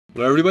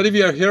Hello everybody,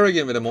 we are here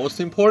again with the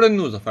most important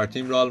news of our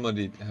team Real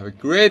Madrid. Have a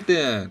great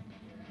day and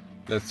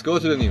let's go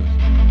to the news.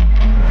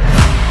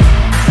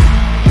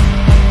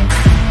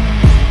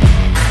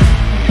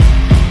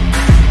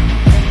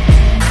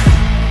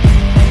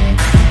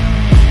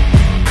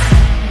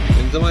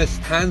 Benzema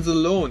stands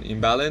alone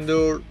in Ballon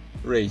d'Or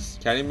race.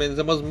 Karim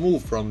Benzema's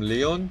move from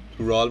Lyon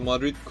to Real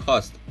Madrid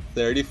cost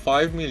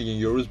 35 million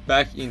euros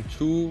back in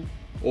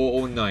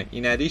 2009.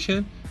 In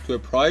addition to a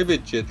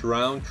private jet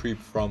round trip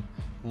from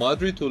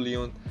Madrid to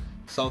Lyon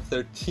some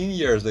 13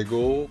 years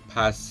ago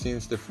passed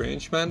since the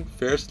Frenchman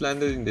first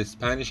landed in the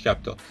Spanish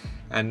capital,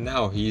 and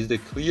now he is the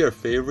clear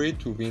favorite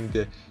to win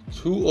the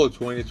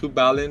 2022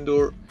 Ballon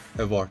d'Or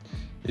award.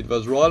 It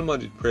was Real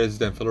Madrid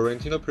president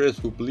Florentino Perez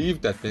who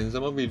believed that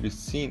Benzema will be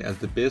seen as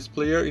the best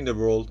player in the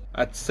world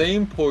at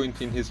same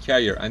point in his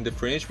career, and the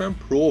Frenchman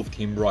proved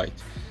him right.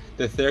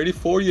 The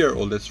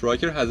 34-year-old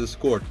striker has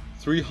scored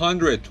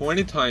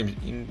 320 times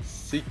in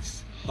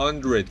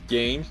 600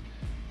 games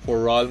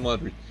for Real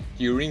Madrid,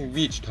 during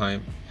which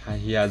time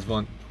he has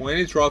won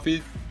 20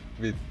 trophies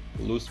with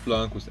Los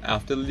Blancos.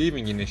 After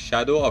living in the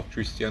shadow of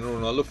Cristiano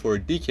Ronaldo for a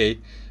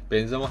decade,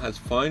 Benzema has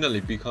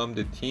finally become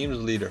the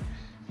team's leader.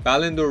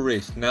 Ballon d'Or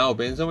race. Now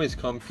Benzema is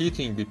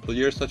competing with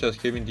players such as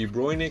Kevin De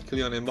Bruyne,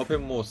 Kylian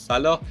Mbappe, Mo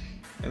Salah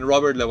and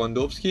Robert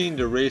Lewandowski in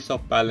the race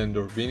of Ballon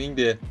d'Or. Winning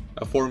the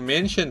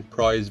aforementioned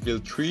prize will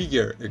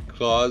trigger a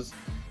clause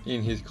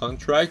in his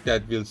contract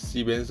that will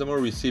see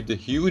Benzema receive a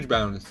huge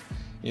bonus.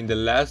 In the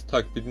last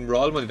talk between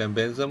Real Madrid and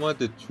Benzema,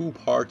 the two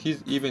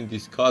parties even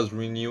discussed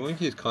renewing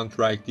his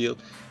contract deal,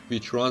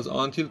 which runs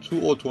until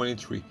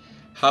 2023.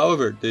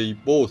 However, they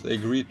both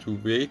agreed to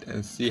wait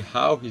and see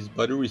how his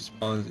body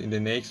responds in the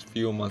next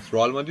few months.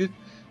 Real Madrid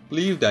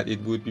believe that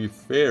it would be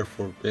fair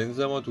for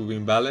Benzema to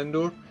win Ballon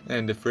d'Or,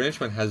 and the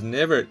Frenchman has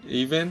never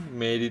even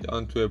made it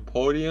onto a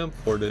podium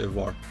for the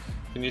award,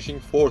 finishing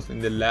fourth in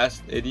the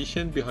last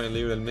edition behind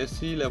Lionel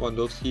Messi,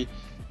 Lewandowski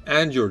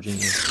and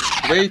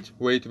Jorginho.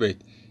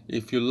 Wait.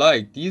 If you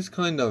like these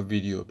kind of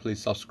video,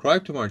 please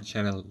subscribe to my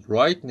channel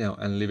right now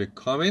and leave a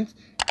comment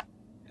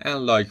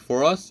and like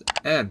for us,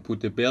 and put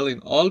the bell in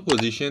all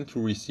position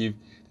to receive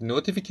the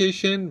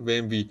notification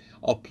when we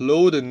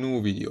upload a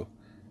new video.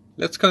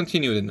 Let's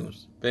continue the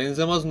news.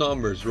 Benzema's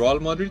numbers. Real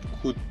Madrid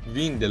could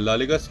win the La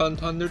Liga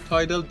Santander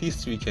title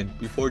this weekend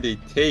before they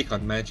take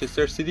on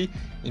Manchester City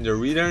in the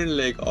return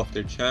leg of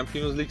their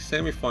Champions League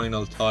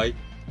semi-final tie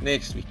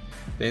next week.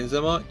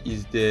 Benzema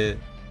is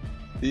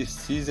this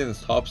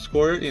season's top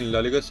scorer in La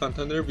Liga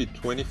Santander with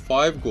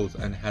 25 goals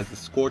and has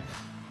scored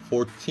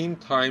 14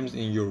 times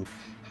in Europe,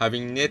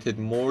 having netted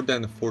more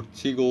than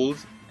 40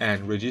 goals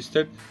and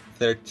registered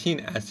 13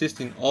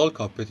 assists in all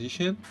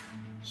competitions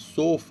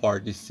so far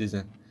this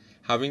season.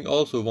 Having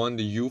also won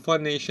the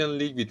UEFA Nations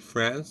League with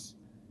France,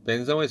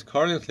 Benzema is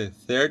currently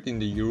third in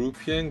the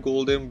European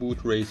Golden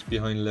Boot race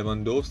behind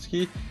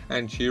Lewandowski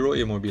and Ciro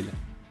Immobile.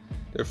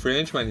 The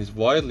Frenchman is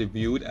widely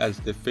viewed as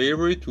the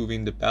favorite to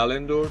win the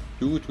Ballon d'Or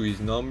due to his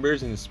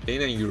numbers in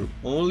Spain and Europe.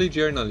 Only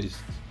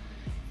journalists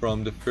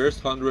from the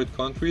first 100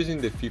 countries in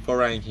the FIFA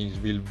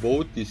rankings will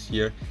vote this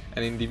year,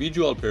 and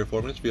individual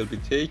performance will be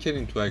taken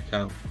into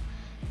account,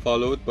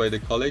 followed by the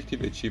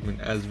collective achievement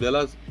as well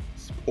as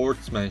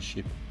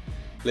sportsmanship.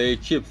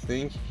 L'Equipe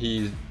think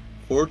he is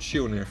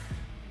fortunate,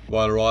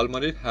 while Real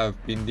Madrid have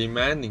been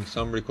demanding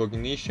some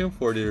recognition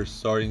for their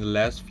star in the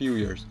last few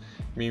years.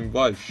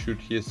 Meanwhile, should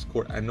he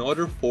score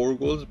another 4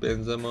 goals,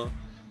 Benzema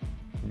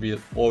will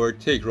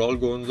overtake Raul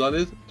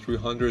Gonzalez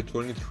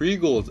 323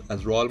 goals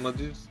as Real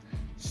Madrid's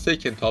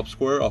second top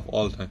scorer of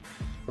all time.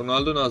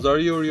 Ronaldo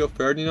Nazario, Rio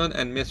Ferdinand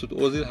and Mesut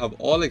Ozil have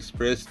all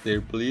expressed their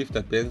belief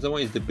that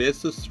Benzema is the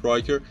best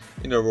striker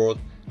in the world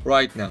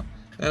right now.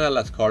 And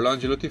alas, Carlo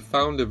Ancelotti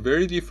found a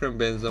very different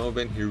Benzema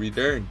when he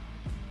returned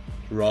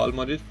to Real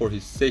Madrid for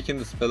his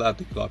second spell at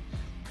the club.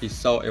 He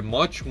saw a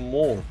much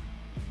more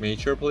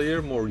mature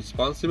player, more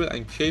responsible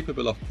and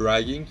capable of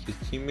dragging his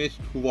teammates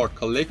toward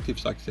collective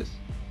success.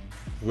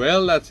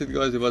 Well, that's it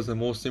guys, it was the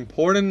most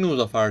important news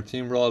of our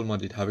team Real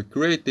Madrid. Have a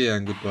great day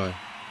and goodbye.